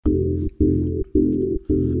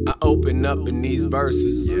open up in these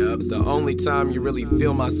verses. It's the only time you really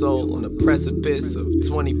feel my soul on the precipice of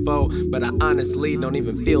 24, but I honestly don't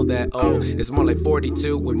even feel that old. It's more like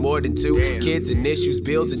 42 with more than 2 kids and issues,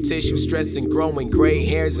 bills and tissues, stress and growing gray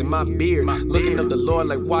hairs in my beard. Looking up the Lord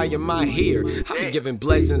like, why am I here? I've been giving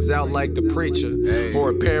blessings out like the preacher,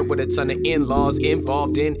 or a parent with a ton of in-laws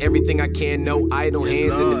involved in everything I can, no idle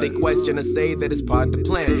hands. And if they question, I say that it's part of the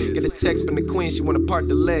plan. Get a text from the queen, she wanna part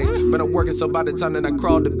the legs, but I'm working, so by the time that I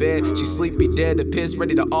crawl to bed, she sleepy, dead, the piss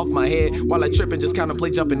ready to off my head, while I trip and just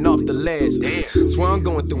contemplate jumping off the ledge. Swear I'm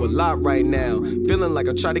going through a lot right now, feeling like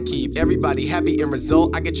I try to keep everybody happy. In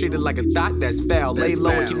result, I get treated like a thought that's foul. Lay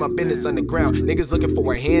low and keep my business underground. Niggas looking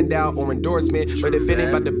for a handout or endorsement, but if it ain't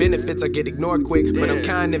about the benefits, I get ignored quick. But I'm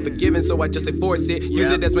kind and forgiving, so I just enforce it.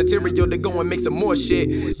 Use it as material to go and make some more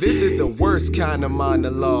shit. This is the worst kind of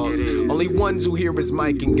monologue. Only ones who hear is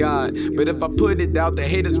Mike and God. But if I put it out, the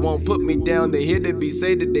haters won't put me down. They hear to be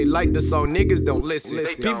say that they like the song, niggas don't listen.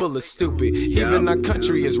 People are stupid. Even our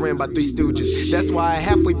country is ran by 3 stooges. That's why I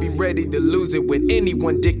halfway be ready to lose it when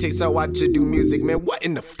anyone dictates how I should do music. Man, what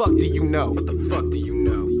in the fuck do you know? What the fuck do you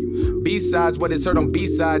know? B-sides, what is heard on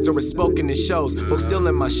B-sides or is spoken in shows. Folks still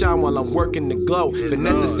in my shine while I'm working the glow.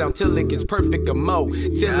 Vanessa sound till it gets perfect a mo.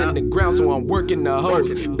 Tilling the ground so I'm working the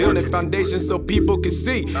hose. Building foundations so people can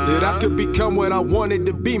see that I could become what I wanted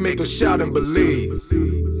to be. Make them shout and believe.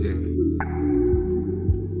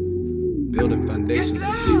 Building foundations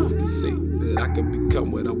so people can see that I could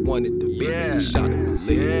become what I wanted to be. Make them shout and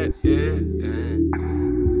believe.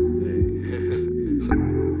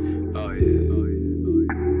 Oh yeah.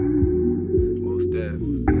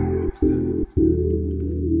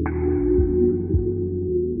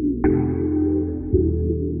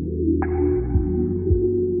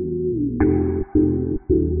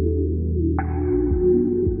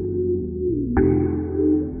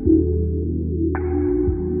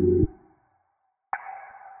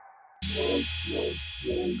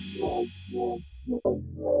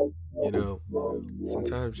 You know,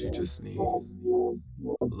 sometimes you just need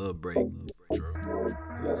a little break.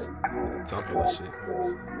 Just talk a little shit.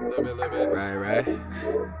 Right?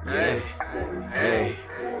 Yeah. Hey.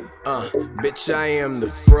 Bitch, I am the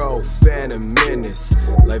fro, phantom menace.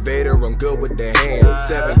 Like Vader, I'm good with the hands.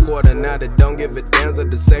 7 quarter, now that don't give a damn. Are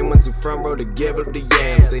the same ones who front row to give up the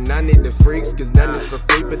yams. Say none need the freaks, cause none is for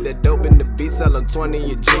free. But that dope in the beat, sellin'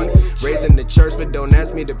 20 a G. Raised in the church, but don't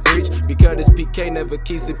ask me to preach, because this PK never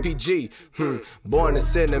keeps it PG. Born a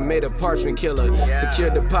sinner, made a parchment killer.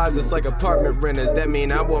 Secure deposits like apartment renters. That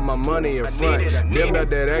mean I want my money up front. Them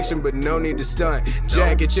about that action, but no need to stunt.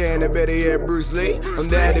 Jackie Chan, and better yet Bruce Lee. I'm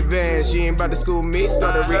that advanced, she ain't about to school me.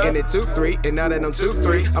 Started reading at 2-3, and now that I'm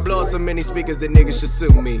 2-3, I blow up so many speakers that niggas should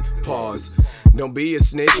sue me. Pause. Don't be a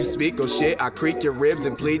snitch, you speak on shit. I creak your ribs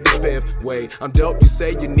and plead the 5th way. I'm dope, you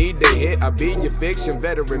say you need the hit. I be your fiction,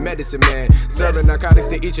 veteran medicine man. Serving narcotics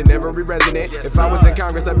to each and every resident. If I was in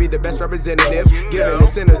Congress, I'd be the best representative. Giving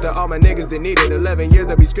incentives to all my niggas that need it. 11 years,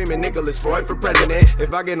 I'd be screaming Nicholas Floyd for president.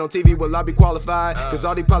 If I get on TV, will I be qualified? Cause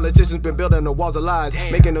all these politicians been building the walls of lies,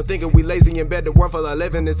 making them thinking we lazy in bed. The world full of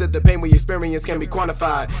living is that the pain we experience can be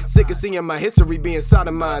quantified. Sick of seeing my history being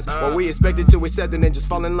sodomized, while we expected to accept it and just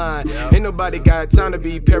fall in line. Ain't nobody got time to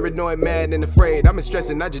be paranoid, mad, and afraid. I'm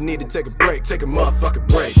stressing, I just need to take a break. Take a motherfucking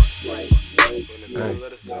break.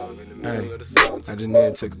 I just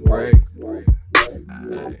need to take a break.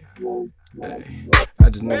 I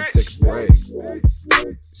just need to take a break.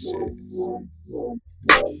 Shit.